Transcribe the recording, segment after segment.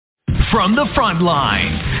From the front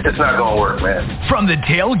lines. It's not going to work, man. From the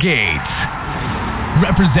tailgates.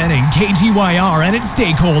 Representing KGYR and its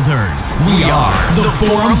stakeholders. We are the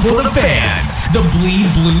Forum for the Fans. The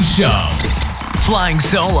Bleed Blue Show. Flying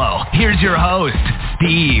solo, here's your host,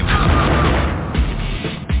 Steve.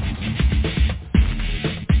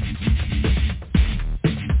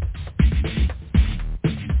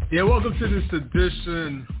 Yeah, welcome to this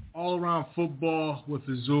edition, All Around Football with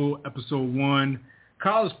Azul, Episode 1.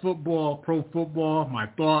 College football, pro football, my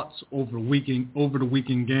thoughts over the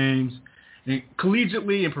weekend games. And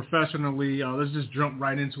collegiately and professionally, let's just jump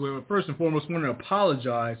right into it. But first and foremost, I want to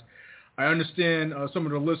apologize. I understand some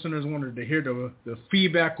of the listeners wanted to hear the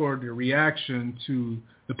feedback or the reaction to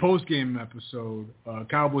the post-game episode,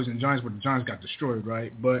 Cowboys and Giants, where the Giants got destroyed,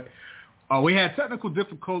 right? But we had technical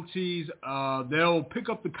difficulties. They'll pick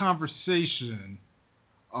up the conversation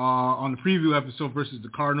on the preview episode versus the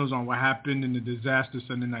Cardinals on what happened in the disaster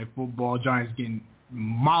Sunday Night Football. Giants getting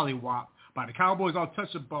mollywopped by the Cowboys. I'll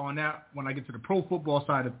touch upon that when I get to the pro football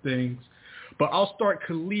side of things. But I'll start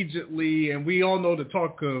collegiately, and we all know the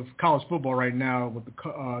talk of college football right now with the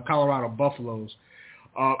Colorado Buffaloes.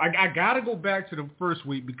 I got to go back to the first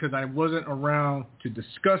week because I wasn't around to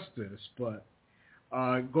discuss this, but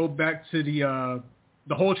go back to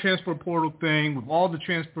the whole transfer portal thing with all the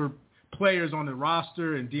transfer players on the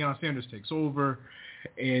roster, and Deion Sanders takes over,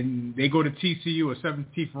 and they go to TCU, a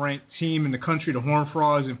 17th ranked team in the country, the Horned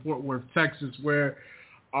Frogs in Fort Worth, Texas, where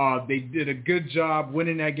they did a good job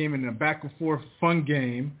winning that game in a back-and-forth fun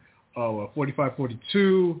game,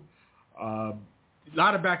 45-42. A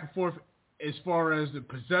lot of back-and-forth as far as the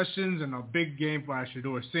possessions, and a big game by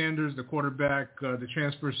Shedeur Sanders, the quarterback, the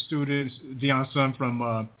transfer student, Deion's son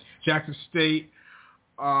from Jackson State.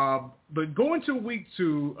 But going to week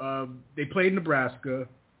 2, they played Nebraska,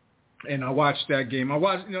 and I watched that game. I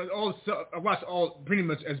watched pretty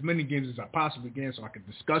much as many games as I possibly can, so I could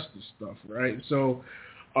discuss this stuff, right? So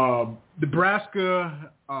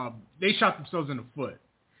Nebraska, they shot themselves in the foot.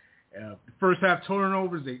 The first half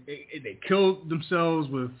turnovers, they killed themselves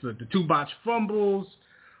with the 2 botched fumbles.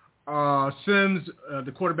 Sims,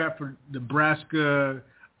 the quarterback for Nebraska,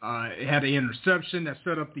 had an interception that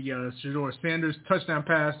set up the Shedeur Sanders touchdown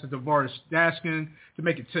pass to DeVaris Daskin to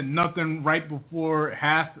make it 10-0 right before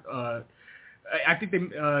half. I think they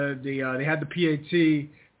had the PAT to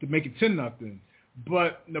make it 10-0.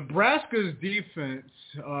 But Nebraska's defense,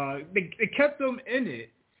 they kept them in it.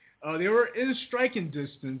 They were in striking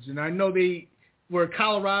distance, and I know where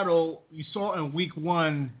Colorado, you saw in week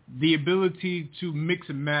 1 the ability to mix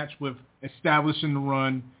and match with establishing the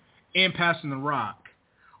run and passing the rock.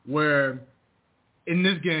 Where in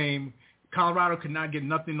this game, Colorado could not get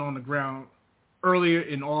nothing on the ground earlier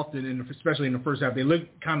and often, and especially in the first half. They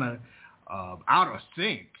looked kind of out of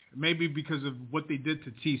sync, maybe because of what they did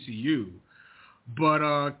to TCU. But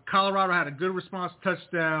Colorado had a good response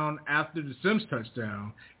touchdown after the Sims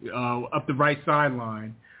touchdown up the right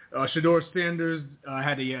sideline. Shedeur Sanders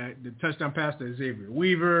had the touchdown pass to Xavier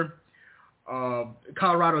Weaver.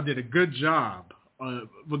 Colorado did a good job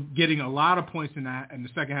with getting a lot of points in the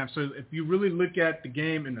second half. So if you really look at the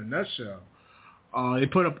game in a nutshell, they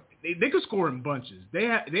could score in bunches. They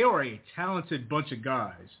are a talented bunch of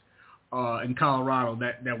guys in Colorado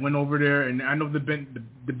that went over there. And I know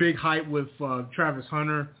the big hype with Travis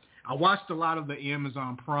Hunter. I watched a lot of the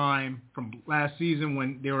Amazon Prime from last season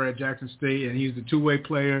when they were at Jackson State, and he's the two-way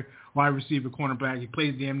player, wide receiver, cornerback. He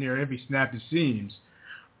plays damn near every snap it seems.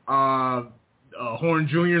 Horn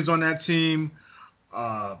Jr. is on that team.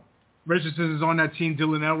 Richardson is on that team.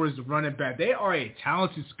 Dylan Edwards, the running back. They are a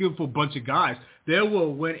talented, skillful bunch of guys. They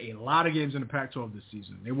will win a lot of games in the Pac-12 this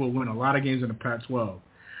season. They will win a lot of games in the Pac-12.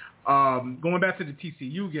 Going back to the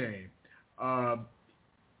TCU game,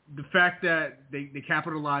 the fact that they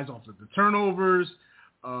capitalize off of the turnovers,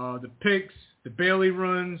 the picks, the Bailey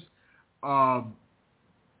runs,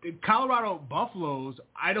 the Colorado Buffaloes,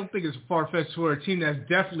 I don't think it's far-fetched for a team that's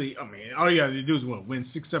definitely, all you got to do is win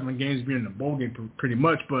 6-7 games, be in the bowl game pretty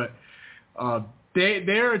much, but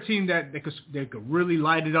they're a team that they could really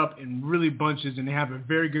light it up in really bunches, and they have a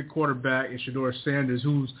very good quarterback in Shedeur Sanders,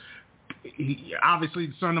 who's obviously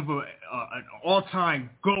the son of an all-time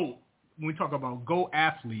GOAT. When we talk about GOAT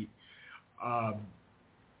athlete,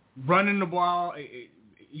 running the ball,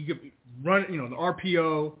 you could run, the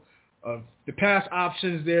RPO, the pass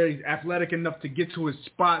options there. He's athletic enough to get to his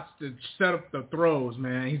spots to set up the throws,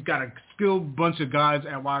 man. He's got a skilled bunch of guys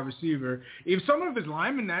at wide receiver. If some of his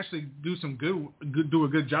linemen actually do a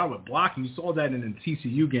good job of blocking, you saw that in the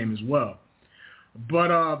TCU game as well.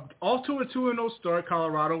 But off to a 2-0 start,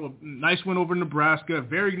 Colorado. A nice win over Nebraska. A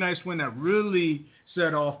very nice win that really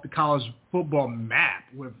set off the college football map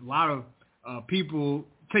with a lot of people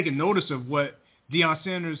taking notice of what Deion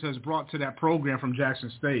Sanders has brought to that program from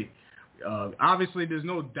Jackson State. Obviously, there's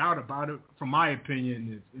no doubt about it. From my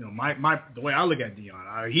opinion, the way I look at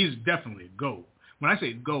Deion, he's definitely a GOAT. When I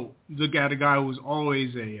say GOAT, look at a guy who's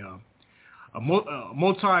always a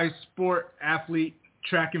multi-sport athlete,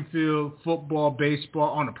 track and field, football, baseball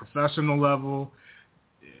on a professional level.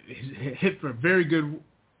 He hit for a very good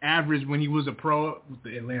average when he was a pro with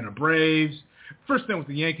the Atlanta Braves. First then with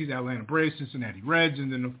the Yankees, Atlanta Braves, Cincinnati Reds,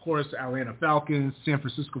 and then, of course, Atlanta Falcons, San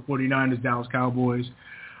Francisco 49ers, Dallas Cowboys.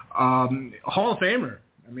 Hall of Famer.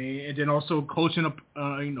 I mean, and then also coaching up,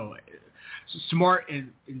 smart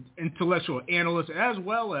and intellectual analyst, as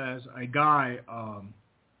well as a guy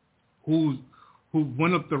who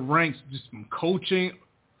went up the ranks just from coaching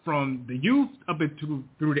from the youth up into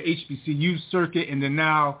through the HBCU circuit, and then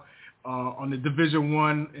now on the Division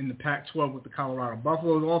I in the Pac-12 with the Colorado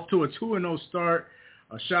Buffaloes, off to a 2-0 start.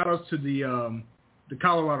 Shout outs to the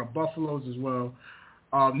Colorado Buffaloes as well.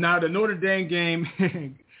 Now the Notre Dame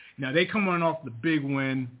game. Now, they come on off the big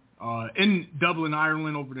win in Dublin,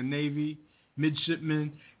 Ireland over the Navy,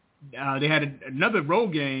 midshipmen. They had another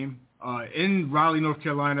road game in Raleigh, North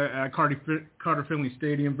Carolina at Carter Finley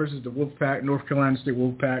Stadium versus the Wolfpack, North Carolina State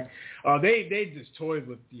Wolfpack. They just toyed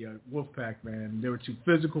with the Wolfpack, man. They were too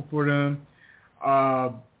physical for them.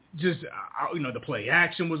 The play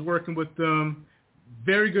action was working with them.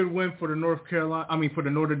 Very good win for the for the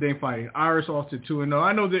Notre Dame Fighting Irish, off to 2-0.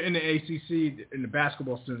 I know they're in the ACC, in the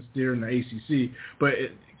basketball sense, they're in the ACC, but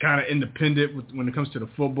it kind of independent when it comes to the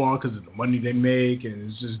football because of the money they make, and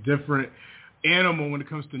it's just different animal when it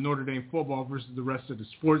comes to Notre Dame football versus the rest of the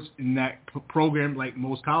sports in that program, like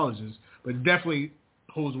most colleges. But it definitely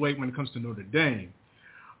holds weight when it comes to Notre Dame.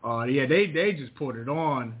 They just put it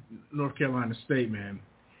on North Carolina State, man.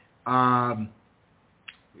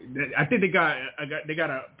 I think they got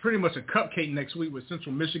a pretty much a cupcake next week with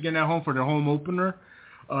Central Michigan at home for their home opener,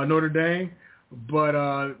 Notre Dame, but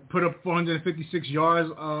put up 456 yards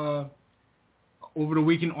over the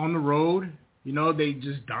weekend on the road. They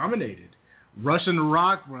just dominated, rushing the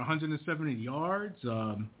rock for 170 yards.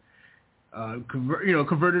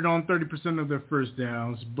 Converted on 30% of their first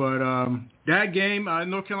downs. But that game,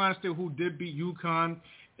 North Carolina State, who did beat UConn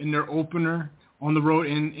in their opener on the road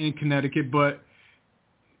in Connecticut, but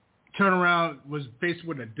turnaround was faced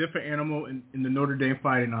with a different animal in the Notre Dame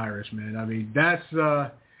Fighting Irish, man. I mean, that's,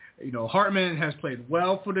 Hartman has played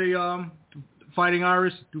well for the Fighting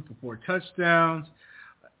Irish, threw for 4 touchdowns.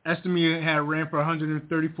 Estime had ran for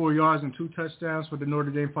 134 yards and 2 touchdowns for the Notre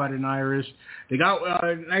Dame Fighting Irish. They got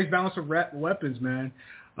a nice balance of weapons, man.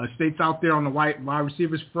 State's out there on the wide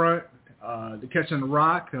receivers front, the catching the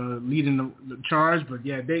rock, leading the charge. But,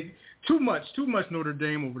 yeah, too much Notre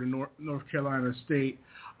Dame over the North Carolina State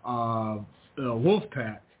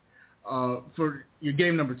Wolfpack for your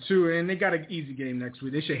game number 2, and they got an easy game next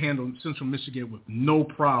week. They should handle Central Michigan with no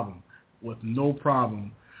problem.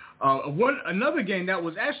 Another game that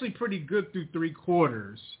was actually pretty good through 3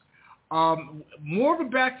 quarters. More of a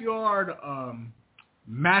backyard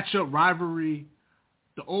matchup rivalry.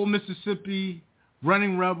 The old Mississippi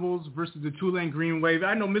Running Rebels versus the Tulane Green Wave.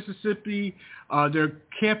 I know Mississippi, their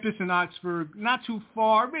campus in Oxford, not too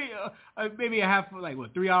far, maybe a half,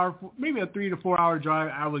 3 hour, maybe a 3 to 4 hour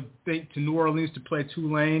drive, I would think, to New Orleans to play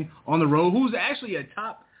Tulane on the road, who's actually a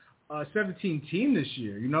top 17 team this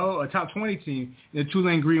year, a top 20 team in the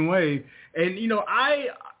Tulane Green Wave. And, I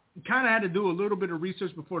kind of had to do a little bit of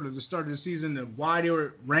research before the start of the season of why they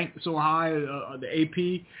were ranked so high, the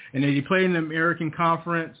AP, and they play in the American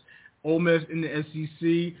Conference. Ole Miss in the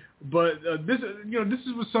SEC, but this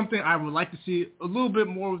was something I would like to see a little bit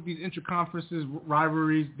more with these interconferences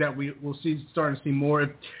rivalries that we will starting to see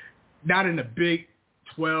more, not in the Big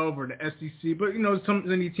 12 or the SEC, but some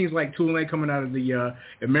of these teams like Tulane coming out of the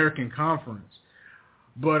American Conference.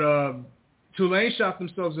 But Tulane shot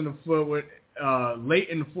themselves in the foot with late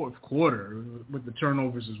in the fourth quarter with the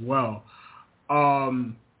turnovers as well.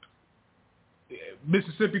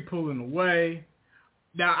 Mississippi pulling away.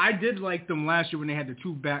 Now, I did like them last year when they had the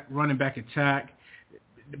 2 running back attack,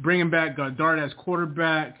 bringing back Dart as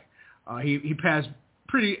quarterback. He passed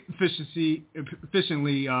pretty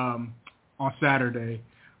efficiently on Saturday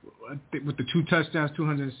with the 2 touchdowns,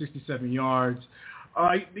 267 yards.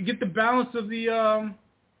 To get the balance of the,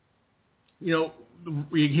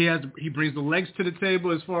 he brings the legs to the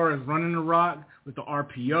table as far as running the rock with the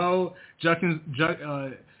RPO. Judkins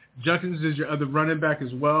is your other running back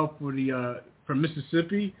as well for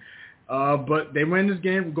Mississippi. But they ran this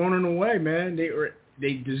game going on away, man.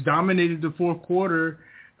 They just dominated the fourth quarter.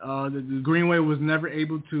 The Greenway was never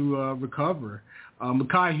able to recover.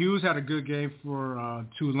 Mekhi Hughes had a good game for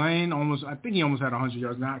Tulane. I think he almost had 100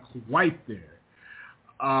 yards, not quite there.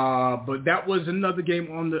 But that was another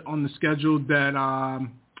game on the schedule that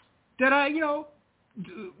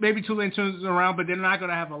maybe Tulane turns around, but they're not going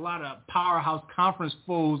to have a lot of powerhouse conference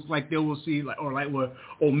foes like they will see, like what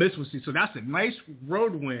Ole Miss will see. So that's a nice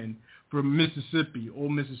road win for Mississippi, Ole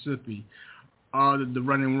Mississippi, the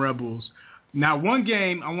Running Rebels. Now, one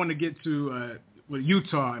game I want to get to with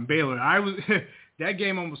Utah and Baylor. That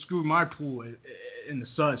game almost screwed my pool in the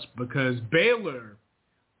such because Baylor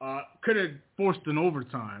could have forced an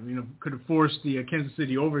overtime. Could have forced the Kansas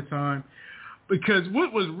City overtime. Because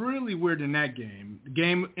what was really weird in that game, the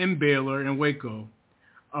game in Baylor and Waco,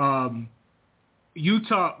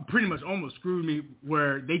 Utah pretty much almost screwed me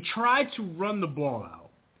where they tried to run the ball out,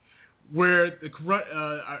 where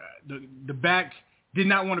the back did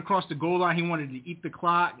not want to cross the goal line. He wanted to eat the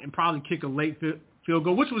clock and probably kick a late field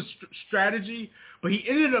goal, which was strategy, but he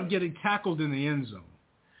ended up getting tackled in the end zone.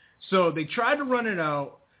 So they tried to run it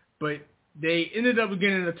out, but they ended up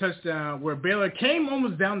getting a touchdown where Baylor came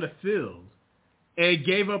almost down the field. And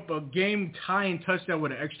gave up a game-tying touchdown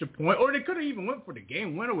with an extra point, or they could have even went for the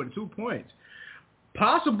game winner with 2 points.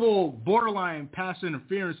 Possible borderline pass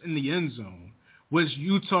interference in the end zone, which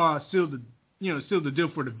Utah sealed the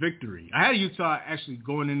deal for the victory. I had Utah actually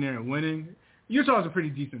going in there and winning. Utah's a pretty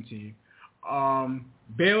decent team.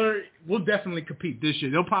 Baylor will definitely compete this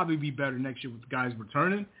year. They'll probably be better next year with the guys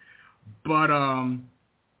returning. But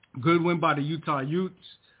good win by the Utah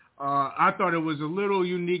Utes. I thought it was a little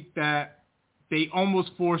unique that they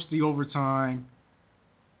almost forced the overtime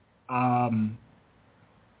by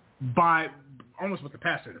almost with the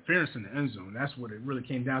pass interference in the end zone. That's what it really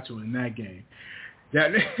came down to in that game.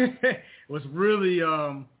 That was really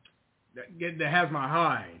that has my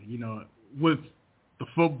high, with the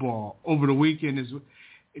football over the weekend is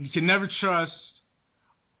you can never trust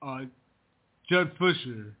Judd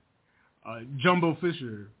Fisher, Jumbo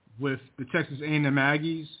Fisher with the Texas A&M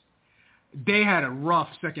Aggies. They had a rough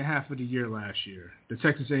second half of the year last year, the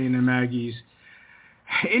Texas A&M Aggies.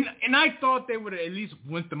 And I thought they would have at least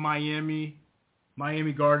went to Miami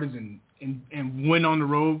Gardens and win on the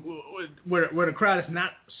road where the crowd is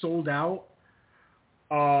not sold out.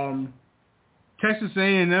 Texas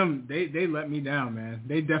A&M, they let me down, man.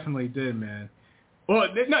 They definitely did, man. Well,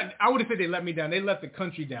 I wouldn't say they let me down. They let the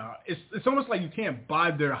country down. It's almost like you can't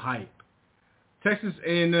buy their hype. Texas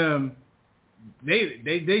A&M,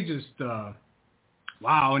 they just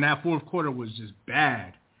wow, and that fourth quarter was just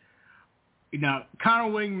bad. Now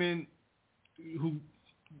Connor Wingman, who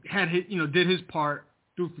had did his part,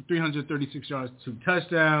 threw for 336 yards, 2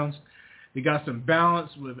 touchdowns. They got some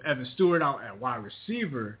balance with Evan Stewart out at wide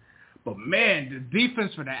receiver, but man, the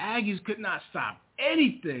defense for the Aggies could not stop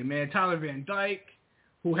anything. Man, Tyler Van Dyke,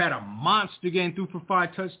 who had a monster game, threw for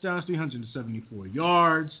 5 touchdowns, 374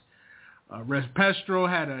 yards. Res Pestro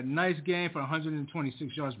had a nice game for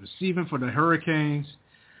 126 yards receiving for the Hurricanes.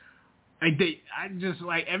 I just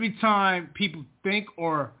like every time people think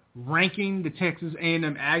or ranking the Texas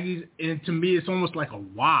A&M Aggies, and to me it's almost like a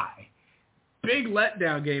why. Big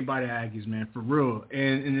letdown game by the Aggies, man, for real.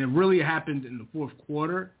 And it really happened in the fourth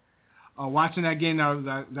quarter. Watching that game,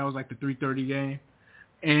 that was like the 3:30 game.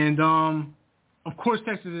 And, of course,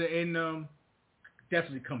 Texas A&M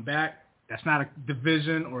definitely come back. That's not a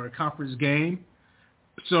division or a conference game.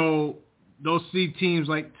 So they'll see teams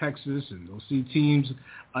like Texas and they'll see teams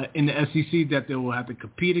in the SEC that they will have to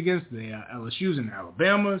compete against, the LSUs and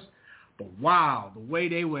Alabamas. But, wow, the way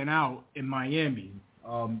they went out in Miami,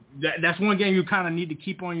 that's one game you kind of need to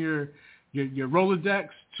keep on your Rolodex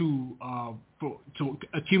to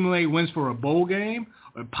accumulate wins for a bowl game,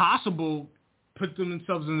 or possible put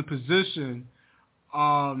themselves in a position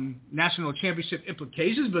national championship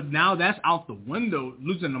implications, but now that's out the window,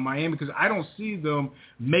 losing to Miami, because I don't see them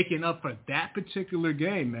making up for that particular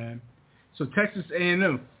game, man. So Texas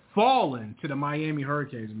A&M falling to the Miami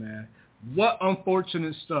Hurricanes, man. What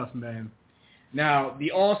unfortunate stuff, man. Now,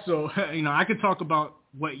 I could talk about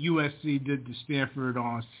what USC did to Stanford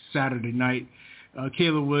on Saturday night.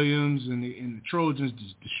 Caleb Williams and the Trojans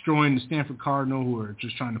just destroying the Stanford Cardinal, who are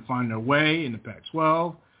just trying to find their way in the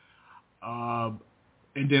Pac-12.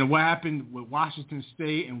 And then what happened with Washington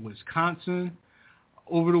State and Wisconsin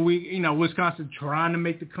over the week? Wisconsin trying to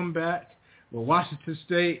make the comeback. Well, Washington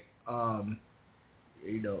State,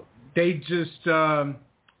 they just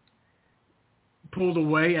pulled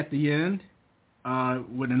away at the end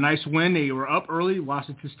with a nice win. They were up early.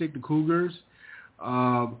 Washington State, the Cougars,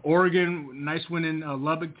 Oregon, nice win in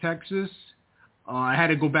Lubbock, Texas. I had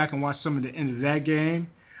to go back and watch some of the end of that game.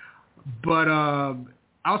 But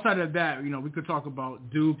outside of that, we could talk about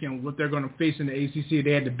Duke and what they're going to face in the ACC.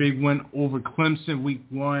 They had the big win over Clemson week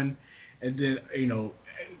 1. And then,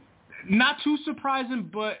 not too surprising,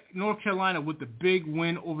 but North Carolina with the big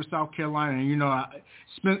win over South Carolina.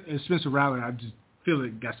 And, Spencer Rattler, I just feel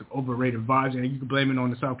it got some overrated vibes. And you can blame it on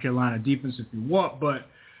the South Carolina defense if you want. But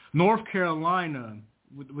North Carolina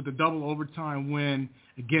with the double overtime win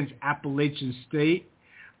against Appalachian State,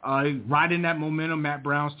 riding that momentum, Matt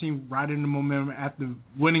Brown's team riding the momentum after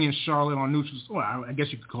winning in Charlotte on neutral. Well, I guess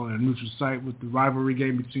you could call it a neutral site with the rivalry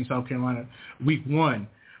game between South Carolina week 1.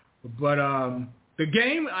 But the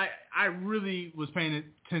game I really was paying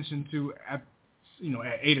attention to at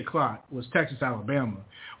 8 o'clock was Texas-Alabama.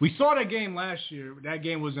 We saw that game last year. That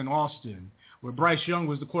game was in Austin, where Bryce Young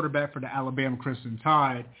was the quarterback for the Alabama Crimson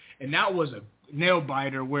Tide, and that was a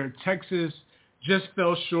nail-biter where Texas just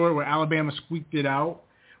fell short, where Alabama squeaked it out.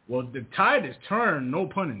 Well, the tide has turned, no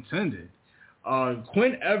pun intended.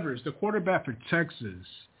 Quinn Evers, the quarterback for Texas,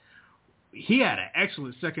 he had an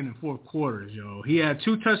excellent second and fourth quarters, yo. He had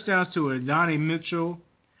 2 touchdowns to Adonai Mitchell.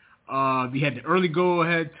 He had the early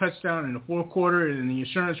go-ahead touchdown in the fourth quarter and the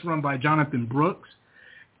insurance run by Jonathan Brooks.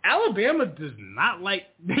 Alabama they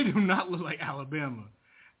do not look like Alabama.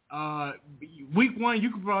 Week 1,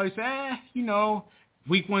 you could probably say,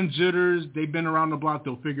 week 1 jitters, they've been around the block,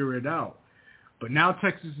 they'll figure it out. But now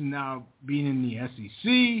Texas is now being in the SEC,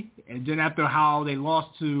 and then after how they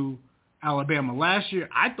lost to Alabama last year,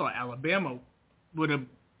 I thought Alabama would have.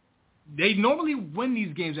 They normally win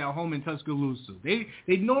these games at home in Tuscaloosa. They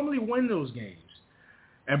normally win those games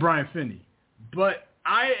at Bryant Finney. But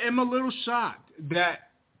I am a little shocked that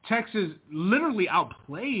Texas literally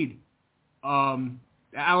outplayed the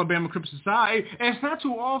Alabama Crimson Tide. And it's not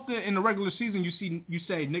too often in the regular season you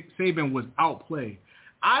say Nick Saban was outplayed.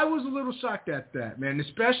 I was a little shocked at that, man,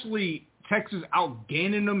 especially Texas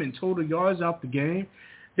outgaining them in total yards out the game.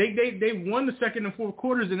 They won the second and fourth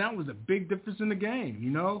quarters, and that was a big difference in the game,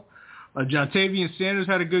 Jontavian Sanders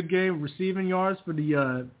had a good game receiving yards for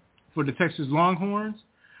the Texas Longhorns.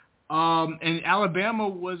 And Alabama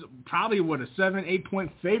was probably, a 7-8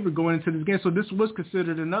 point favorite going into this game, so this was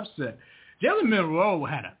considered an upset. Jalen Monroe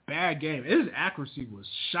had a bad game. His accuracy was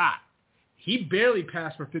shot. He barely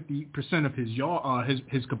passed for 50% of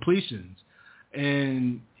his completions,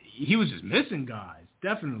 and he was just missing guys.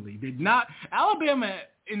 Definitely did not. Alabama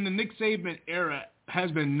in the Nick Saban era has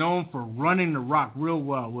been known for running the rock real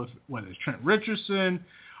well with whether it's Trent Richardson,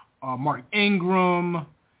 Mark Ingram,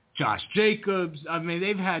 Josh Jacobs. I mean,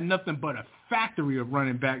 they've had nothing but a factory of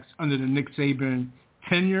running backs under the Nick Saban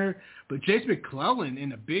tenure. But Chase McClellan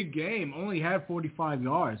in a big game only had 45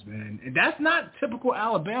 yards, man. And that's not typical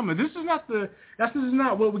Alabama. This is not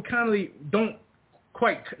what we kind of don't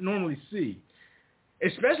quite normally see,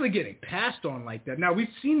 especially getting passed on like that. Now, we've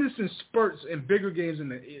seen this in spurts in bigger games in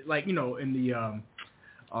the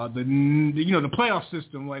playoff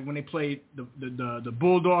system, like when they played the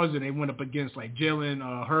Bulldogs and they went up against like Jalen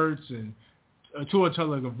Hurts and Tua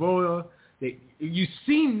Tagovailoa. You've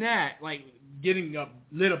seen that like getting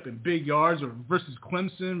lit up in big yards, or versus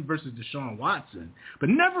Clemson versus Deshaun Watson, but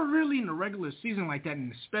never really in the regular season like that,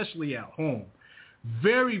 and especially at home.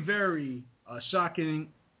 Very, very shocking,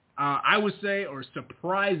 I would say, or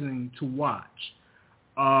surprising to watch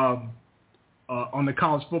on the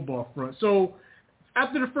college football front. So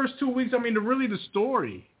after the first 2 weeks, I mean, the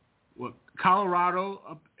story,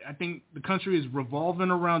 Colorado, I think the country is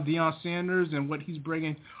revolving around Deion Sanders and what he's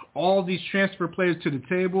bringing all these transfer players to the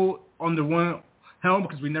table under one helm,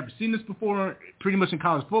 because we've never seen this before pretty much in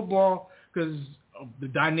college football, because of the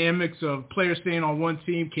dynamics of players staying on one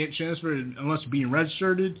team, can't transfer unless being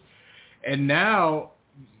redshirted. And now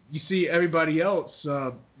you see everybody else,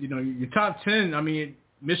 your top 10, I mean,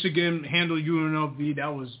 Michigan handled UNLV.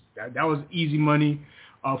 That was easy money.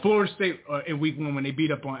 Florida State in week 1 when they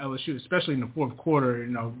beat up on LSU, especially in the fourth quarter,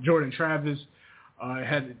 Jordan Travis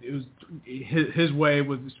it was his way,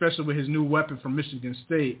 especially with his new weapon from Michigan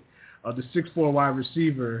State, the 6'4" wide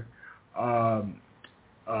receiver. What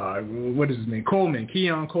is his name?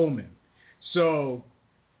 Keon Coleman. So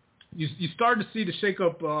you start to see the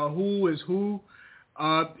shakeup. Who is who?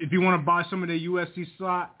 If you want to buy some of the USC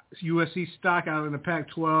stock out of the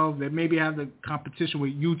Pac-12, they maybe have the competition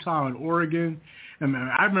with Utah and Oregon. And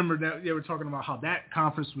I remember that they were talking about how that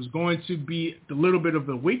conference was going to be a little bit of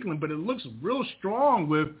a weakling, but it looks real strong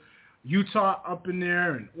with Utah up in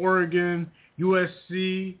there and Oregon,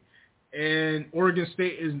 USC, and Oregon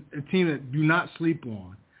State is a team that do not sleep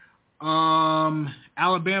on.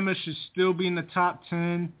 Alabama should still be in the top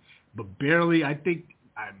 10. but barely. I think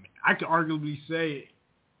I could arguably say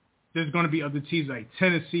there's going to be other teams like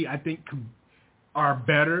Tennessee, I think, are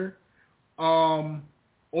better.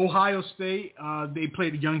 Ohio State, they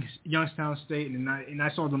played Youngstown State, and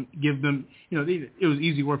I saw them give them, it was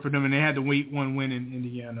easy work for them, and they had the week 1 win in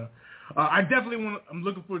Indiana. I'm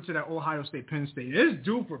looking forward to that Ohio State-Penn State. It is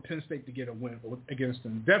due for Penn State to get a win against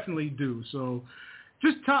them. Definitely due. So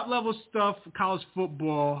just top-level stuff for college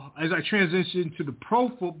football. As I transition to the pro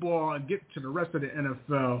football and get to the rest of the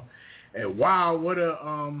NFL, and wow, what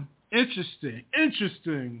a interesting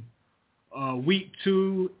week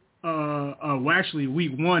 2. Actually,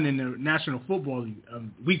 week 1 in the National Football League.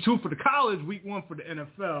 Week 2 for the college, week 1 for the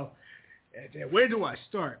NFL. And where do I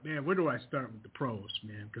start, man? Where do I start with the pros,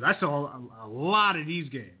 man? Because I saw a lot of these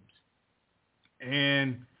games.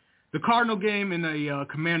 And the Cardinal game and the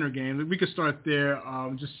Commander game, we could start there.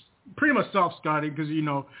 Just pretty much soft-scouting because,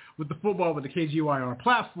 with the football, with the KGYR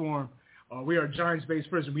platform, we are Giants-based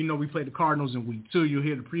first. We know we play the Cardinals in week 2. You'll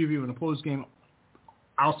hear the preview and the post-game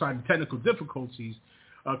outside the technical difficulties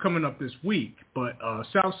coming up this week. But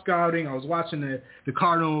self-scouting, I was watching the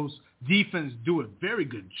Cardinals defense do a very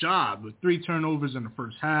good job with 3 turnovers in the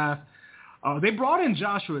first half. They brought in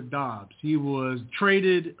Joshua Dobbs. He was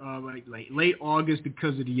traded like late August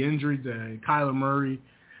because of the injury to Kyler Murray.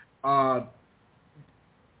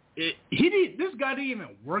 This guy didn't even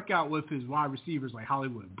work out with his wide receivers like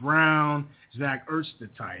Hollywood Brown, Zach Ertz, the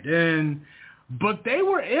tight end. But they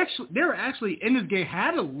were actually in this game,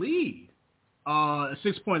 had a lead. A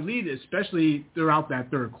 6-point lead, especially throughout that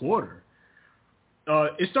third quarter.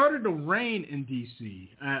 It started to rain in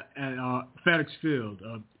D.C. at FedEx Field.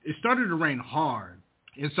 It started to rain hard.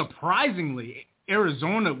 And surprisingly,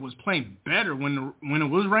 Arizona was playing better when it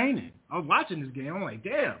was raining. I was watching this game. I'm like,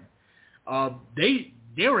 damn.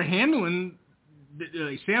 They were handling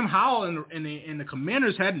Sam Howell and the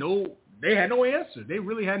Commanders had no answer. They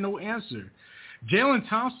really had no answer. Jalen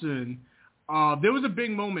Thompson. There was a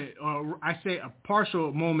big moment, I say a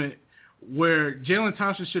partial moment, where Jalen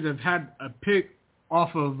Thompson should have had a pick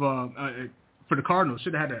off of for the Cardinals.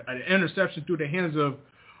 Should have had an interception through the hands of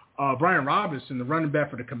Brian Robinson, the running back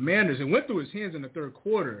for the Commanders, and went through his hands in the third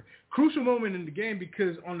quarter. Crucial moment in the game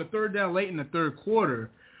because on the third down late in the third quarter,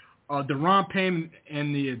 Deron Payne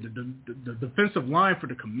and the defensive line for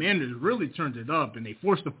the Commanders really turned it up, and they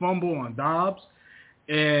forced a fumble on Dobbs.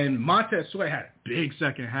 And Montez Sweat had a big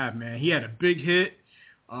second half, man. He had a big hit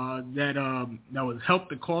that was helped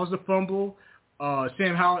to cause the fumble.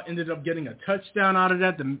 Sam Howell ended up getting a touchdown out of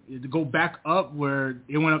that to go back up where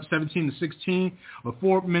it went up 17-16 with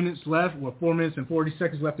 4 minutes left, with 4 minutes and 40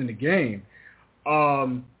 seconds left in the game.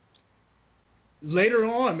 Later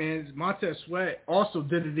on, man, Montez Sweat also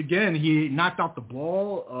did it again. He knocked out the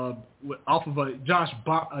ball off of a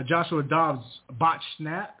Joshua Dobbs botched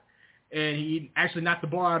snap. And he actually knocked the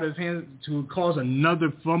ball out of his hands to cause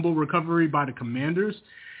another fumble recovery by the Commanders.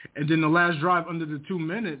 And then the last drive under the 2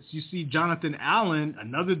 minutes, you see Jonathan Allen,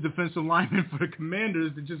 another defensive lineman for the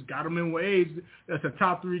Commanders that just got him in waves. That's a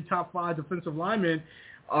top 3, top 5 defensive lineman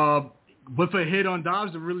with a hit on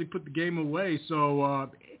Dobbs to really put the game away. So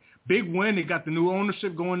big win. They got the new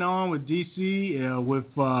ownership going on with D.C., with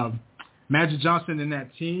Magic Johnson and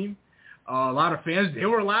that team. A lot of fans, they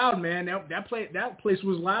were loud, man. That place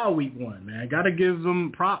was loud week 1, man. I got to give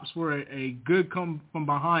them props for a good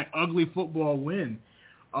come-from-behind, ugly football win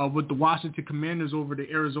with the Washington Commanders over the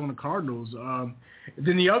Arizona Cardinals.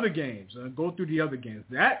 Then the other games, go through the other games.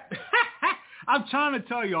 I'm trying to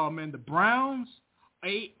tell y'all, man, the Browns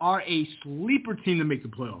are a sleeper team to make the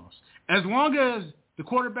playoffs. As long as the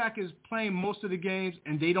quarterback is playing most of the games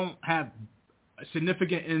and they don't have a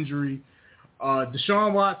significant injury,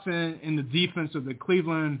 Deshaun Watson and the defense of the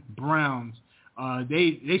Cleveland Browns,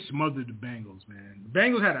 they smothered the Bengals, man. The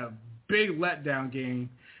Bengals had a big letdown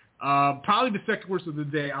game. Probably the second worst of the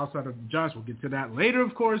day outside of the Giants. We'll get to that later,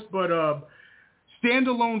 of course. But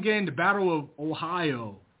standalone game, the Battle of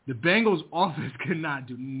Ohio, the Bengals offense could not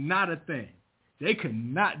do not a thing. They could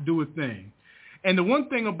not do a thing. And the one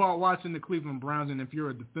thing about watching the Cleveland Browns, and if you're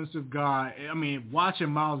a defensive guy, I mean, watching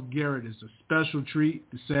Myles Garrett is a special treat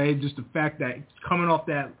to say. Just the fact that he's coming off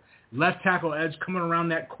that left tackle edge, coming around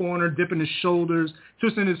that corner, dipping his shoulders,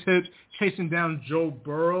 twisting his hips, chasing down Joe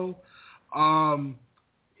Burrow.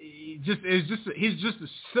 He's just a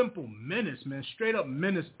simple menace, man, straight up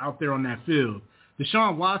menace out there on that field.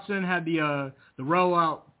 Deshaun Watson had the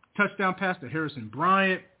rollout touchdown pass to Harrison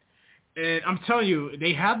Bryant. And I'm telling you,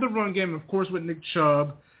 they have the run game, of course, with Nick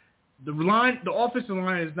Chubb. The offensive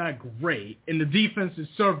line is not great, and the defense is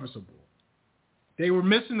serviceable. They were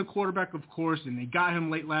missing the quarterback, of course, and they got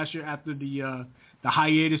him late last year after the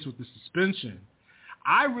hiatus with the suspension.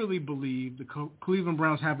 I really believe the Cleveland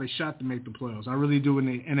Browns have a shot to make the playoffs. I really do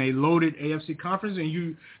in a loaded AFC conference.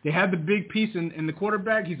 And they have the big piece in the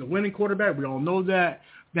quarterback. He's a winning quarterback. We all know that.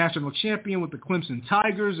 National champion with the Clemson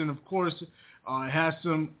Tigers. And, of course, has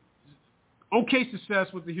some okay success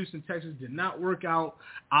with the Houston Texans. Did not work out,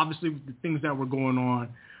 obviously, with the things that were going on.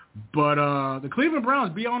 But the Cleveland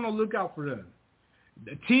Browns, be on the lookout for them.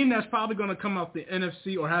 The team that's probably going to come out the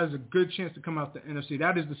NFC or has a good chance to come out the NFC,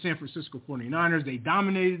 that is the San Francisco 49ers. They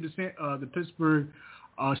dominated the Pittsburgh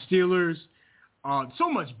Steelers. So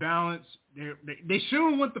much balance. They should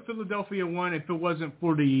have went the Philadelphia one if it wasn't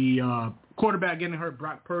for the quarterback getting hurt,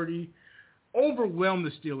 Brock Purdy. Overwhelmed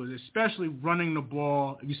the Steelers, especially running the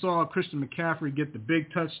ball. You saw Christian McCaffrey get the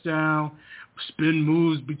big touchdown, spin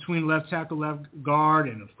moves between left tackle, left guard,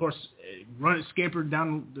 and, of course, scampered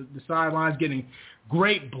down the sidelines, getting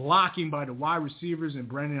great blocking by the wide receivers and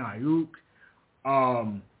Brandon Ayuk.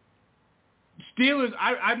 Steelers,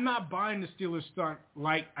 I'm not buying the Steelers stunt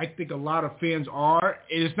like I think a lot of fans are.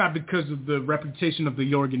 It's not because of the reputation of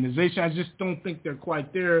the organization. I just don't think they're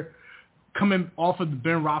quite there. Coming off of the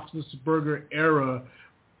Ben Roethlisberger era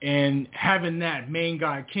and having that main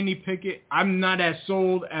guy, Kenny Pickett, I'm not as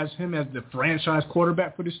sold as him as the franchise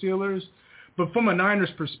quarterback for the Steelers. But from a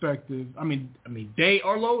Niners perspective, I mean, they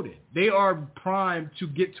are loaded. They are primed to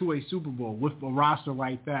get to a Super Bowl with a roster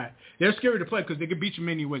like that. They're scary to play because they can beat you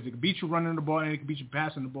many ways. They can beat you running the ball, and they can beat you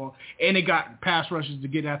passing the ball. And they got pass rushes to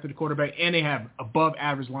get after the quarterback, and they have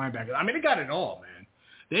above-average linebackers. I mean, they got it all, man.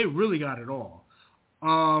 They really got it all.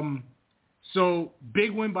 So,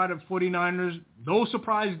 big win by the 49ers. No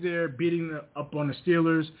surprise there, beating up on the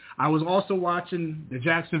Steelers. I was also watching the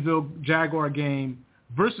Jacksonville Jaguar game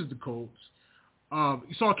versus the Colts.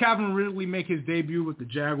 You saw Calvin Ridley make his debut with the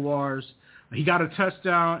Jaguars. He got a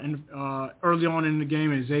touchdown early on in the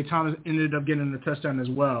game, and Zay Thomas ended up getting a touchdown as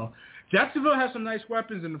well. Jacksonville has some nice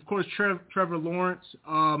weapons, and, of course, Trevor Lawrence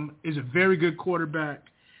is a very good quarterback.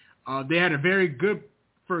 They had a very good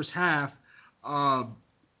first half.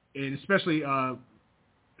 And especially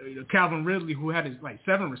Calvin Ridley, who had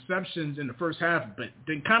 7 receptions in the first half, but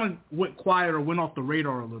then kind of went quiet or went off the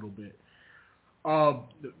radar a little bit.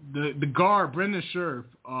 The guard, Brendan Scherf,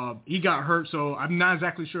 he got hurt, so I'm not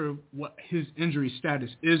exactly sure what his injury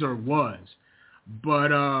status is or was.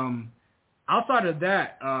 But outside of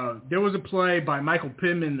that, there was a play by Michael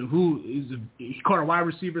Pittman he caught a wide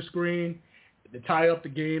receiver screen to tie up the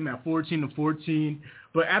game at 14-14.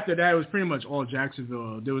 But after that, it was pretty much all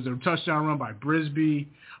Jacksonville. There was a touchdown run by Brisby.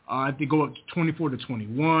 They go up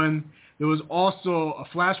 24-21. There was also a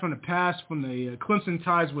flash from the pass from the Clemson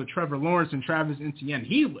Tides with Trevor Lawrence and Travis Etienne.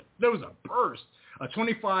 There was a burst, a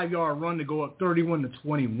 25-yard run to go up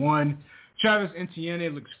 31-21. Travis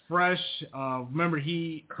Etienne looks fresh. Remember,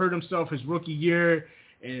 he hurt himself his rookie year,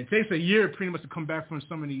 and it takes a year pretty much to come back from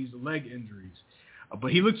some of these leg injuries.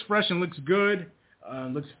 But he looks fresh and looks good.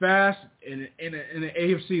 Looks fast. In the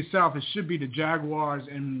AFC South, it should be the Jaguars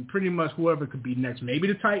and pretty much whoever could be next. Maybe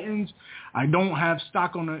the Titans. I don't have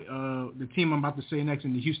stock on the team I'm about to say next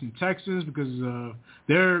in the Houston Texans because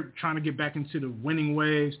they're trying to get back into the winning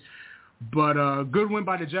ways. But good win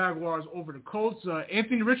by the Jaguars over the Colts.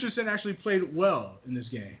 Anthony Richardson actually played well in this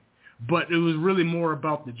game. But it was really more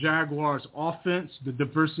about the Jaguars' offense, the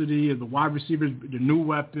diversity of the wide receivers, the new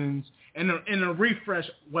weapons, and a refresh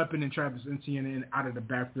weapon in Travis Etienne out of the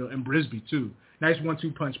backfield, and Brisby, too. Nice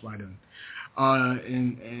 1-2 punch by them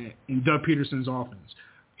in Doug Peterson's offense.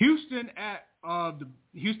 Houston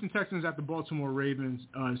Texans at the Baltimore Ravens.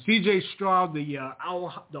 C.J. Stroud, the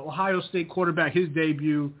Ohio State quarterback, his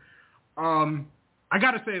debut. I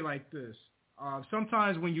got to say it like this.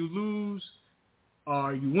 Sometimes when you lose,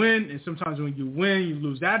 you win, and sometimes when you win, you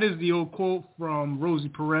lose. That is the old quote from Rosie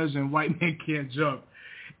Perez and White Man Can't Jump.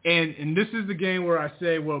 And this is the game where I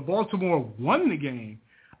say, well, Baltimore won the game.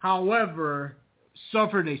 However,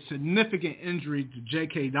 suffered a significant injury to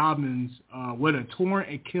J.K. Dobbins with a torn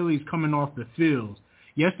Achilles coming off the field.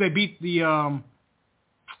 Yes, they beat the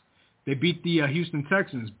Houston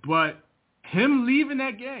Texans, but him leaving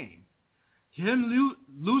that game, him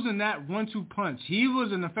losing that 1-2 punch, he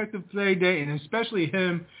was an effective payday, and especially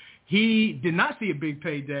him, he did not see a big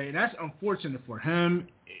payday, and that's unfortunate for him.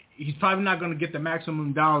 He's probably not going to get the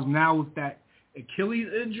maximum dollars now with that Achilles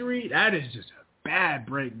injury. That is just a bad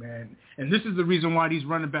break, man. And this is the reason why these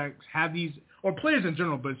running backs have these, or players in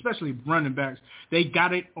general, but especially running backs, they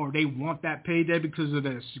got it or they want that payday because of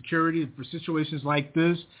the security for situations like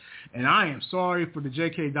this. And I am sorry for the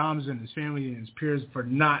J.K. Dobbins and his family and his peers for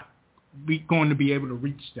not going to be able to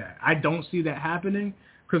reach that. I don't see that happening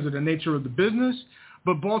because of the nature of the business.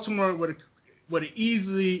 But Baltimore would have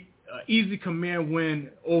easily easy command win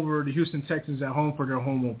over the Houston Texans at home for their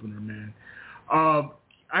home opener, man.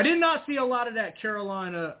 I did not see a lot of that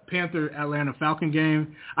Carolina Panther-Atlanta Falcon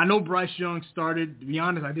game. I know Bryce Young started. To be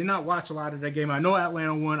honest, I did not watch a lot of that game. I know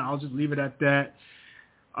Atlanta won. I'll just leave it at that.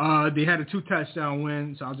 They had a 2-touchdown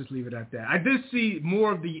win, so I'll just leave it at that. I did see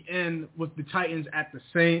more of the end with the Titans at the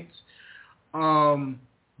Saints.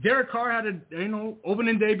 Derek Carr had a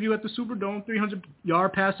opening debut at the Superdome,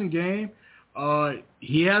 300-yard passing game.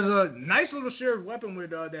 He has a nice little shared weapon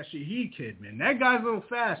with that Shaheed kid, man. That guy's a little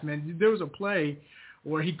fast, man. There was a play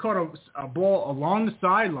where he caught a ball along the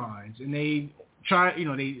sidelines, and they tried,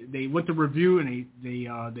 they went to review and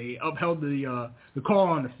they upheld the call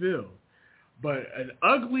on the field. But an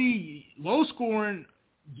ugly, low-scoring,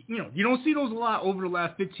 you don't see those a lot over the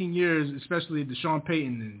last 15 years, especially the Sean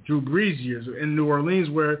Payton and Drew Brees years in New Orleans,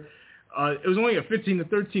 where it was only a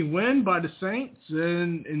 15-13 win by the Saints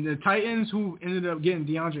and the Titans, who ended up getting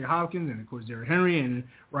DeAndre Hopkins and, of course, Derrick Henry and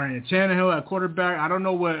Ryan Tannehill at quarterback. I don't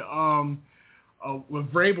know what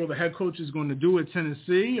Vrabel, the head coach, is going to do at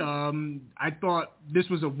Tennessee. I thought this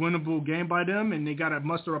was a winnable game by them, and they got to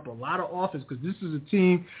muster up a lot of offense because this is a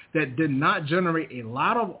team that did not generate a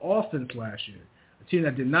lot of offense last year.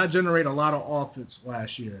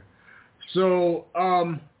 So,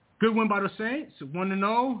 good win by the Saints,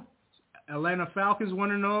 1-0. Atlanta Falcons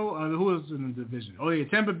 1-0. Who was in the division? Oh, yeah,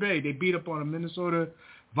 Tampa Bay. They beat up on the Minnesota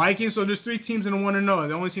Vikings. So there's 3 teams in the 1-0.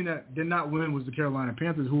 The only team that did not win was the Carolina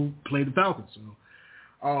Panthers, who played the Falcons.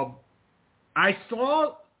 So, I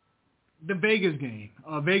saw the Vegas game,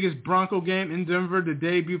 Vegas Bronco game in Denver, the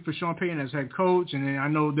debut for Sean Payton as head coach. And I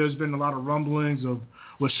know there's been a lot of rumblings of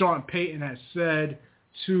what Sean Payton has said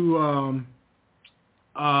to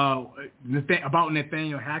about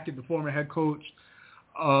Nathaniel Hackett, the former head coach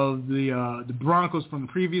of the Broncos from the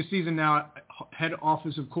previous season, now head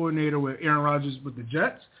offensive coordinator with Aaron Rodgers with the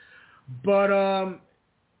Jets. But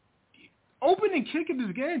opening kick of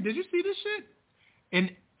this game, did you see this shit?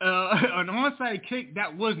 And an onside kick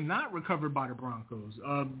that was not recovered by the Broncos.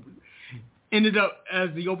 Ended up as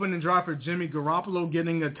the opening drive for Jimmy Garoppolo,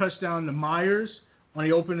 getting a touchdown to Myers on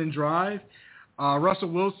the opening drive. Russell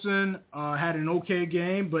Wilson had an okay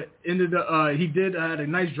game, but he had a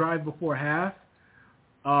nice drive before half.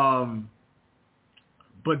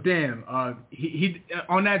 But damn, he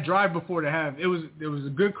on that drive before the half, there was a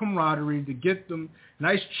good camaraderie to get them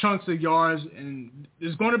nice chunks of yards, and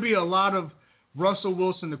there's going to be a lot of Russell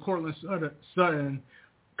Wilson to Cortland Sutton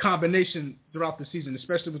combination throughout the season,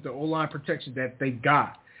 especially with the O-line protection that they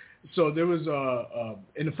got. So there was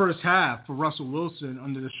in the first half for Russell Wilson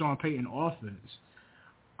under the Sean Payton offense.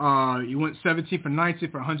 He went 17 for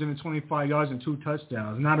 19 for 125 yards and 2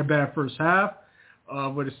 touchdowns. Not a bad first half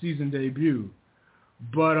with a season debut.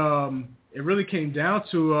 But it really came down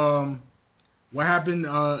to what happened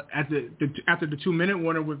after the 2-minute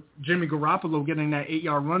warning with Jimmy Garoppolo getting that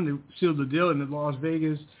 8-yard run to seal the deal in the Las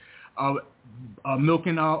Vegas,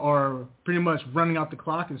 milking out or pretty much running out the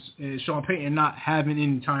clock, and Sean Payton not having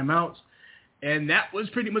any timeouts. And that was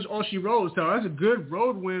pretty much all she wrote. So that's a good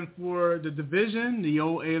road win for the division, the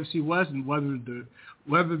old AFC West, and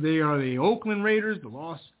whether they are the Oakland Raiders, the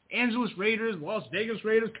Los Angeles Raiders, Las Vegas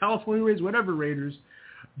Raiders, California Raiders, whatever Raiders.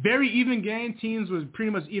 Very even game. Teams was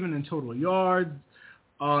pretty much even in total yards,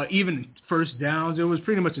 even in first downs. It was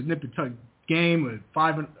pretty much a nip-and-tuck game with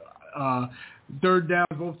 5 third downs.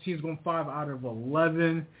 Both teams going 5 out of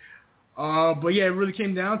 11. But yeah, it really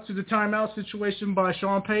came down to the timeout situation by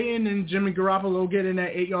Sean Payton and Jimmy Garoppolo getting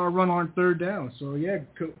that 8-yard run on third down. So yeah,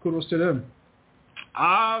 kudos to them.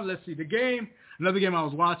 Let's see the game. Another game I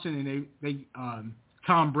was watching, and they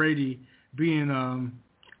Tom Brady being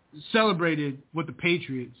celebrated with the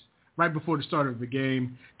Patriots right before the start of the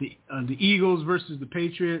game. The Eagles versus the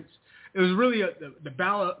Patriots. It was really the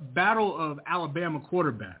battle of Alabama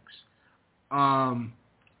quarterbacks. Jalen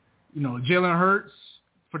Hurts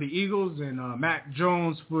for the Eagles and Mac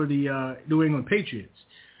Jones for the New England Patriots.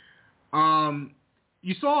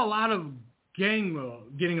 You saw a lot of Gainwell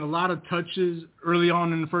getting a lot of touches early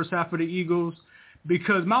on in the first half of the Eagles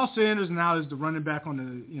because Miles Sanders now is the running back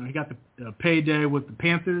on he got the payday with the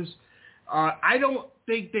Panthers. I don't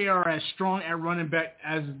think they are as strong at running back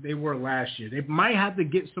as they were last year. They might have to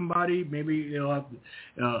get somebody, maybe they'll have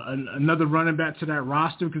another running back to that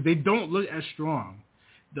roster because they don't look as strong.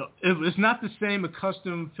 It's not the same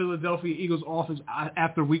accustomed Philadelphia Eagles offense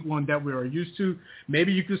after week 1 that we are used to.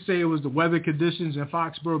 Maybe you could say it was the weather conditions in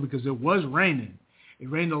Foxborough because it was raining. It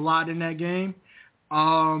rained a lot in that game.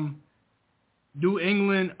 New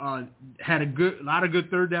England had a lot of good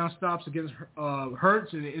third down stops against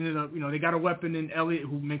Hurts, and it ended up, they got a weapon in Elliott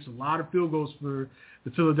who makes a lot of field goals for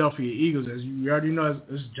the Philadelphia Eagles. As you already know,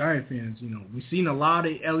 as Giant fans, we've seen a lot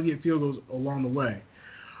of Elliott field goals along the way.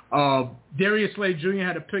 Darius Slade Jr.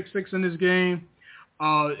 had a pick six in this game.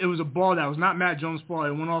 It was a ball that was not Matt Jones' fault.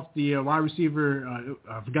 It went off the wide receiver.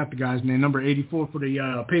 I forgot the guy's name, number 84 for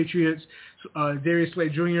the Patriots. Darius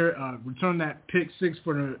Slade Jr. Returned that pick six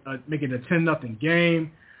for making a 10-0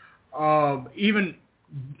 game. Even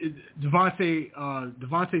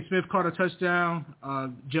Devontae Smith caught a touchdown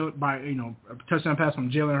by a touchdown pass from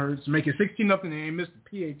Jalen Hurts, making 16-0, and they missed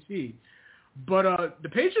the PAT. But the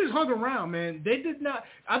Patriots hung around, man. They did not.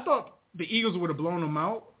 I thought the Eagles would have blown them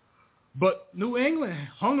out. But New England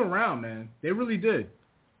hung around, man. They really did.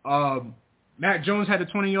 Matt Jones had a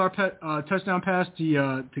 20-yard touchdown pass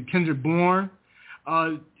to Kendrick Bourne.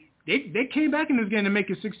 They came back in this game to make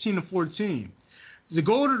it 16-14. To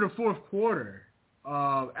go to the fourth quarter,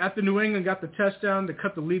 after New England got the touchdown to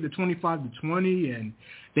cut the lead to 25-20, and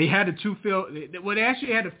they had a they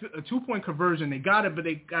actually had a 2-point conversion. They got it, but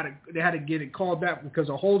they had to get it called back because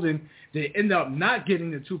of holding. They ended up not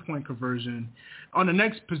getting the 2-point conversion. On the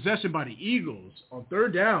next possession by the Eagles, on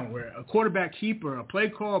third down, where a quarterback keeper, a play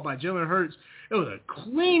call by Jalen Hurts, it was a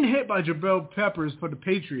clean hit by Jabril Peppers for the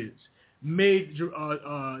Patriots, made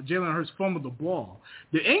Jalen Hurts fumble the ball.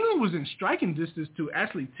 The England was in striking distance to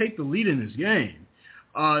actually take the lead in this game.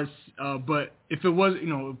 But if it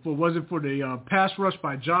wasn't for the pass rush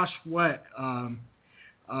by Josh Sweat,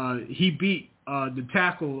 he beat the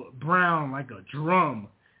tackle Brown like a drum,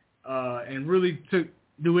 and really took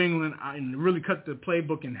New England and really cut the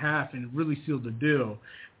playbook in half and really sealed the deal.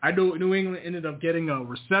 I know New England ended up getting a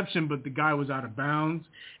reception, but the guy was out of bounds.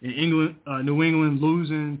 And New England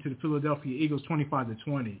losing to the Philadelphia Eagles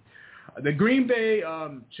 25-20. The Green Bay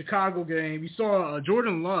Chicago game, we saw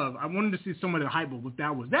Jordan Love. I wanted to see some of the hype of what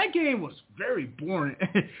that was. That game was very boring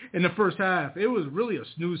in the first half. It was really a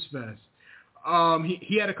snooze fest.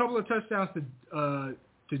 He had a couple of touchdowns to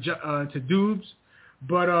Dubes,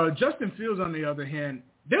 but Justin Fields, on the other hand,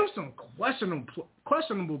 there was some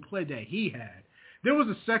questionable play that he had. There was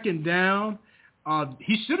a second down.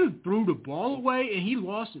 He should have threw the ball away, and he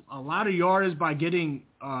lost a lot of yardage by getting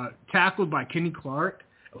tackled by Kenny Clark,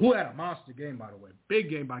 who had a monster game, by the way. Big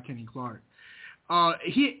game by Kenny Clark.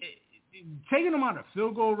 He taking him out of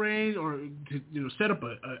field goal range or to set up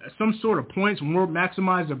some sort of points,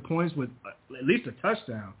 maximize the points with at least a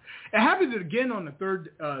touchdown. It happened again on the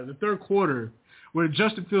third quarter, where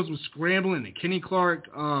Justin Fields was scrambling and Kenny Clark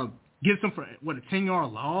gets him for a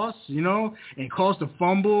 10-yard loss, and caused a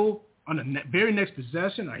fumble on the very next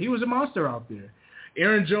possession. He was a monster out there.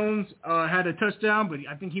 Aaron Jones had a touchdown, but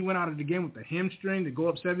I think he went out of the game with a hamstring to go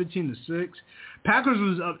up 17-6. Packers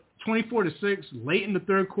was up 24-6 late in the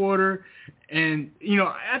third quarter, and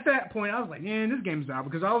at that point I was like, man, this game's out,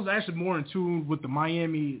 because I was actually more in tune with the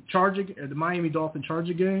Miami Dolphin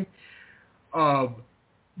Charger game.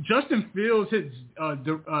 Justin Fields hit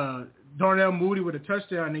Darnell Mooney with a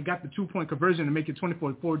touchdown, and they got the 2-point conversion to make it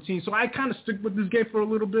 24-14. So I kind of stuck with this game for a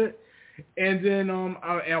little bit. And then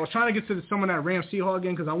I was trying to get to some of that Rams-Seahawks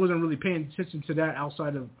game because I wasn't really paying attention to that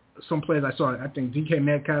outside of some plays I saw. I think DK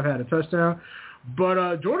Metcalf had a touchdown.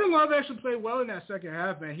 But Jordan Love actually played well in that second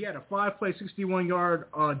half, man. He had a 5-play, 61-yard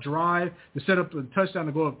drive to set up a touchdown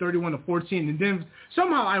to go up 31-14. And then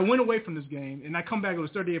somehow I went away from this game, and I come back, it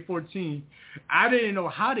was 38-14. I didn't know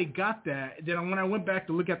how they got that. Then when I went back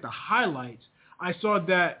to look at the highlights, I saw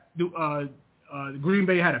that Green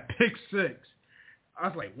Bay had a pick six. I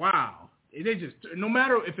was like, wow. They just, no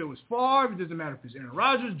matter if it was Favre, it doesn't matter if it's Aaron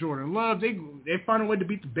Rodgers, Jordan Love, they find a way to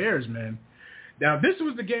beat the Bears, man. Now, this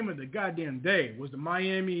was the game of the goddamn day, was the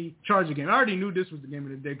Miami Charger game. I already knew this was the game of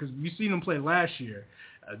the day because we seen them play last year.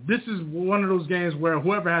 This is one of those games where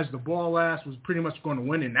whoever has the ball last was pretty much going to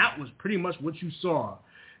win, and that was pretty much what you saw.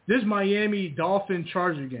 This Miami Dolphin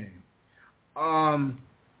Charger game.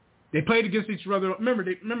 They played against each other.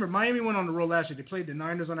 Remember, Miami went on the road last year. They played the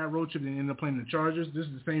Niners on that road trip, and they ended up playing the Chargers. This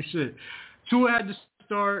is the same shit. Tua had to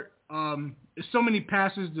start. There's so many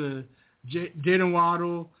passes to Jaylen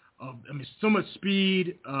Waddle. So much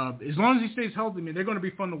speed. As long as he stays healthy, man, they're going to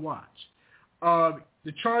be fun to watch.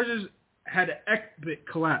 The Chargers had an epic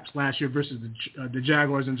collapse last year versus the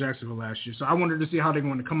Jaguars in Jacksonville last year. So I wanted to see how they're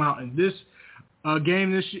going to come out in this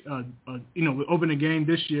game this year. Open the game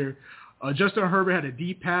this year. Justin Herbert had a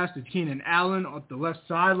deep pass to Keenan Allen off the left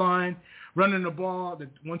sideline, running the ball, the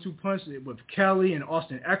 1-2 punch with Kelly and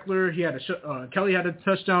Austin Eckler. Kelly had a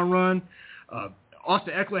touchdown run.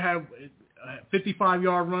 Austin Eckler had a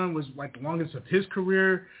 55-yard run, was like the longest of his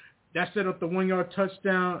career. that set up the 1-yard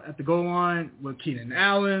touchdown at the goal line with Keenan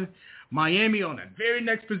Allen. Miami on that very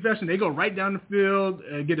next possession, they go right down the field,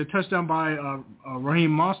 get a touchdown by Raheem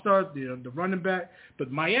Mostert, the running back.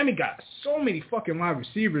 But Miami got so many fucking wide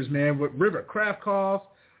receivers, man, with River Kraftkoff,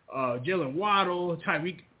 Jalen Waddle,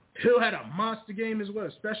 Tyreek Hill had a monster game as well,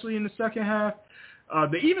 especially in the second half.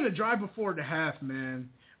 Even the drive before the half, man,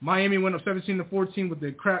 Miami went up 17-14 with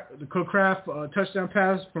the Kraft touchdown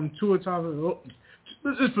pass from Tua Tagovailoa.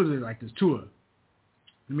 Let's put it like this, Tua.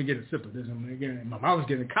 Let me get a sip of this. My mouth was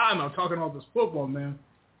getting caught. I'm talking all this football, man.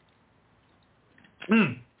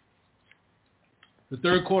 The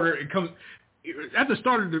third quarter, it comes at the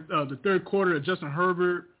start of the third quarter. Justin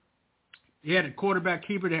Herbert, he had a quarterback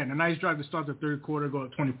keeper. They had a nice drive to start the third quarter, go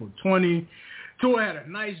up 24-20. Tua had a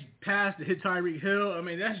nice pass to hit Tyreek Hill. I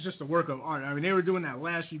mean, that's just a work of art. I mean, they were doing that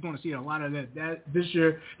last year. You're going to see a lot of that this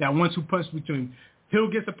year. That 1-2 punch between Hill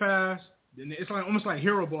gets a pass. It's like almost like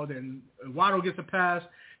hero ball. Then Waddle gets a pass.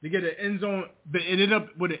 They get an end zone. They ended up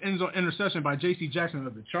with an end zone interception by J.C. Jackson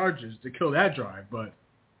of the Chargers to kill that drive. But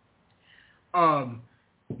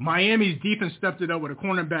Miami's defense stepped it up with a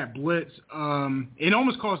cornerback blitz. It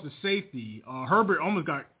almost caused a safety. Herbert almost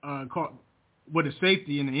got caught with a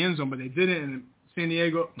safety in the end zone, but they didn't. And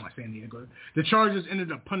the Chargers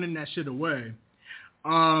ended up punting that shit away.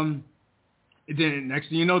 And then next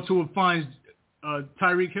thing you know, Tua finds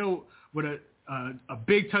Tyreek Hill with a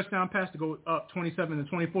big touchdown pass to go up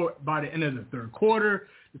 27-24 by the end of the third quarter.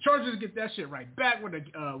 The Chargers get that shit right back with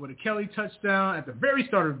a Kelly touchdown at the very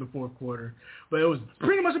start of the fourth quarter. But it was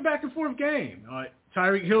pretty much a back and forth game.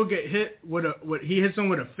 Tyreek Hill get hit he hits him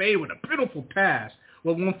with a fade with a pitiful pass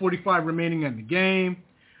with 1:45 remaining in the game.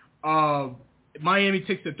 Miami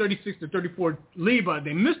takes the 36-34 lead, but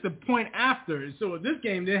they missed the point after. So this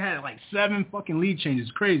game, they had like 7 fucking lead changes.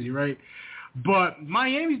 Crazy, right? But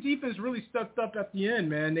Miami's defense really stepped up at the end,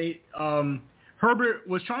 man. Herbert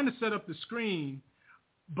was trying to set up the screen,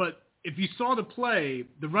 but if you saw the play,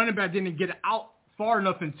 the running back didn't get out far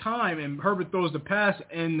enough in time, and Herbert throws the pass,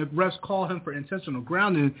 and the refs call him for intentional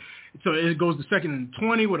grounding. So it goes to 2nd and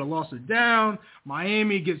 20 with a loss of down.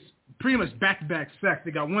 Miami gets pretty much back-to-back sacks.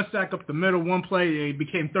 They got 1 sack up the middle, 1 play. They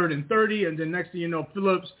became 3rd and 30, and then next thing you know,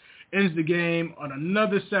 Phillips ends the game on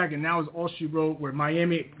another sack, and now it's all she wrote where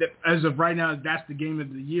Miami, as of right now, that's the game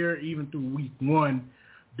of the year, even through week 1.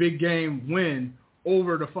 Big game win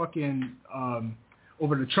over the fucking,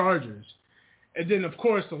 over the Chargers. And then, of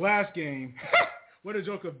course, the last game, what a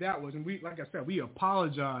joke of that was. And we, like I said, we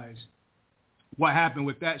apologize what happened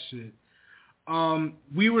with that shit.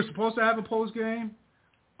 We were supposed to have a post game.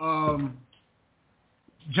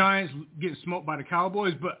 Giants getting smoked by the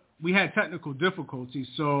Cowboys, but we had technical difficulties.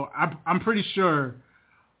 So I'm pretty sure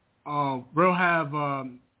we'll have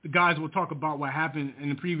the guys will talk about what happened in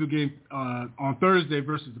the preview game on Thursday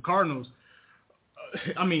versus the Cardinals.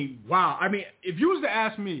 I mean, wow. I mean, if you was to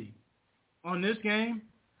ask me on this game,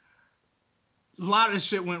 a lot of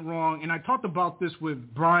shit went wrong. And I talked about this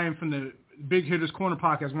with Brian from the Big Hitters Corner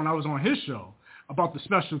podcast when I was on his show about the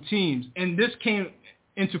special teams. And this came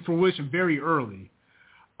into fruition very early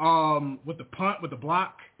with the punt, with the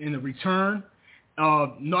block, and the return.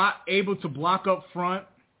 Not able to block up front.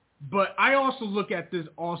 But I also look at this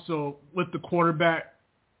also with the quarterback.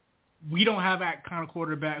 We don't have that kind of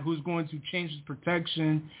quarterback who's going to change his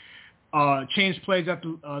protection, change plays at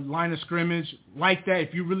the line of scrimmage like that.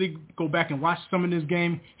 If you really go back and watch some of this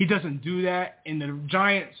game, he doesn't do that. And the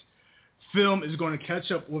Giants' film is going to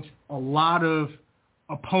catch up with a lot of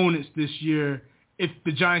opponents this year if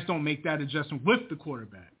the Giants don't make that adjustment with the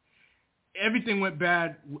quarterback. Everything went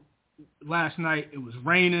bad last night. It was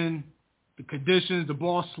raining. The conditions, the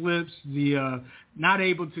ball slips, the not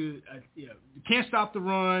able to, can't stop the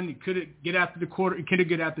run. He couldn't get after the quarter. He couldn't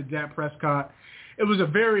get after Dak Prescott. It was a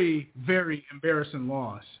very, very embarrassing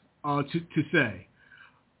loss to say.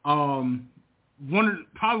 Probably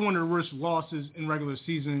one of the worst losses in regular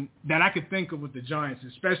season that I could think of with the Giants,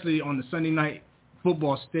 especially on the Sunday night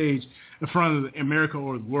football stage in front of America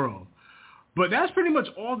or the world. But that's pretty much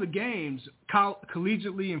all the games,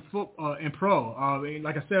 collegiately and pro.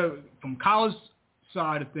 Like I said, from college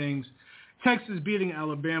side of things, Texas beating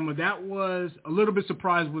Alabama, that was a little bit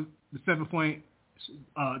surprised with the 7-point,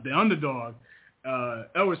 the underdog.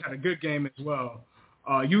 Edwards had a good game as well.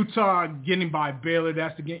 Utah getting by Baylor,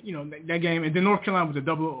 that's the game, that game. And then North Carolina was a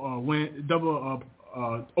double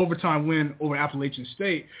overtime win over Appalachian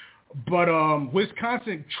State. But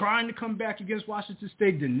Wisconsin trying to come back against Washington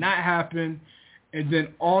State did not happen. And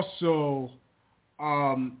then also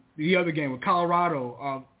the other game with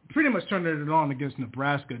Colorado, pretty much turned it on against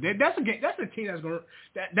Nebraska. That's a game. That's a team that's going.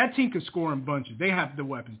 That team could score in bunches. They have the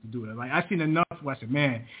weapons to do it. Like I've seen enough. Where I said,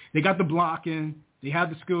 man, they got the blocking. They have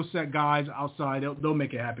the skill set guys outside. They'll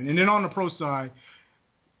make it happen. And then on the pro side,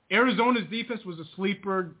 Arizona's defense was a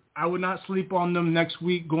sleeper. I would not sleep on them next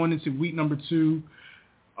week going into week number 2.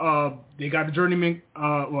 They got a journeyman,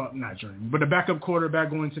 not journeyman, but a backup quarterback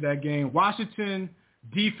going into that game. Washington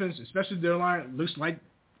defense, especially their line, looks like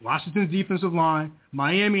Washington's defensive line.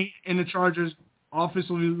 Miami and the Chargers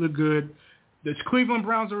offensively look good. The Cleveland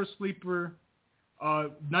Browns are a sleeper.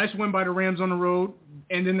 Nice win by the Rams on the road.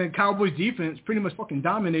 And then the Cowboys defense pretty much fucking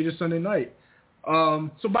dominated Sunday night.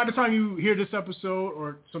 So by the time you hear this episode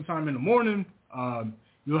or sometime in the morning,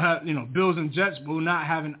 you'll have, Bills and Jets will not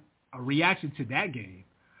have a reaction to that game.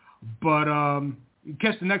 But you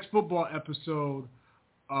catch the next football episode,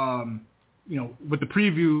 with the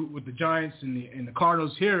preview with the Giants and the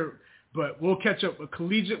Cardinals here. But we'll catch up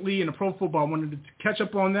collegiately in the pro football. I wanted to catch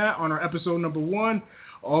up on that on our episode number 1,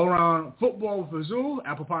 all around football with Azul,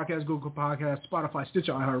 Apple Podcasts, Google Podcasts, Spotify,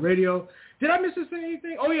 Stitcher, iHeartRadio. Did I miss to say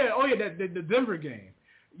anything? Oh yeah, the Denver game.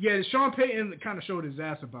 Yeah, Sean Payton kind of showed his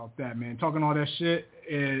ass about that, man, talking all that shit.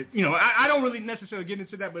 And, I don't really necessarily get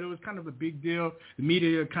into that, but it was kind of a big deal. The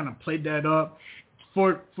media kind of played that up.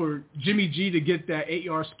 For Jimmy G to get that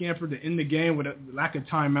 8-yard scamper to end the game with a lack of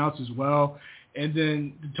timeouts as well. And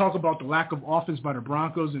then to talk about the lack of offense by the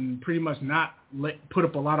Broncos and pretty much not put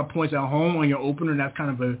up a lot of points at home on your opener. That's kind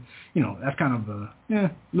of a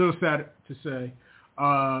little sad to say.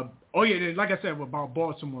 Like I said, about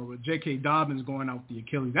Baltimore with J.K. Dobbins going out with the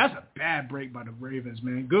Achilles. That's a bad break by the Ravens,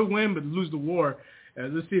 man. Good win, but lose the war.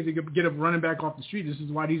 Let's see if they can get a running back off the street. This is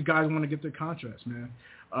why these guys want to get their contracts, man.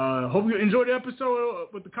 Hope you enjoyed the episode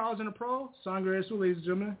with the college and the pro. Sangre Azul, ladies and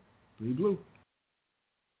gentlemen. Bleed blue.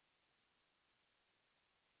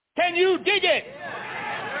 Can you dig it?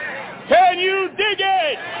 Can you dig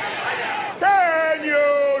it? Can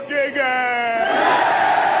you dig it?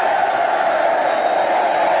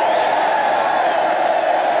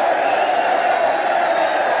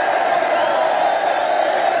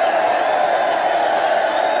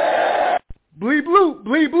 Bleed blue,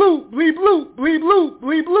 bleed blue, bleed blue, bleed blue,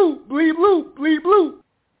 bleed blue, bleed blue, bleed blue.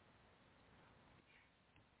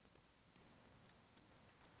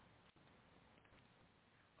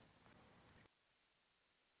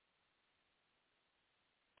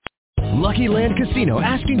 Lucky Land Casino,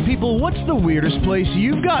 asking people, what's the weirdest place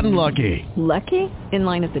you've gotten lucky? Lucky? In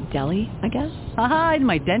line at the deli, I guess? Aha, in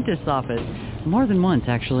my dentist's office. More than once,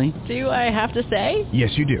 actually. Do I have to say?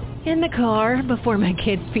 Yes, you do. In the car before my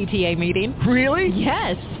kids' PTA meeting. Really?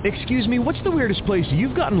 Yes. Excuse me, what's the weirdest place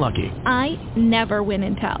you've gotten lucky? I never win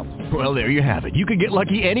and tell. Well, there you have it. You can get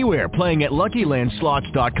lucky anywhere, playing at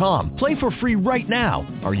LuckyLandSlots.com. Play for free right now.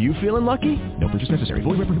 Are you feeling lucky? No purchase necessary.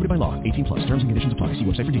 Void where prohibited by law. 18+. Terms and conditions apply. See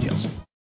website for details.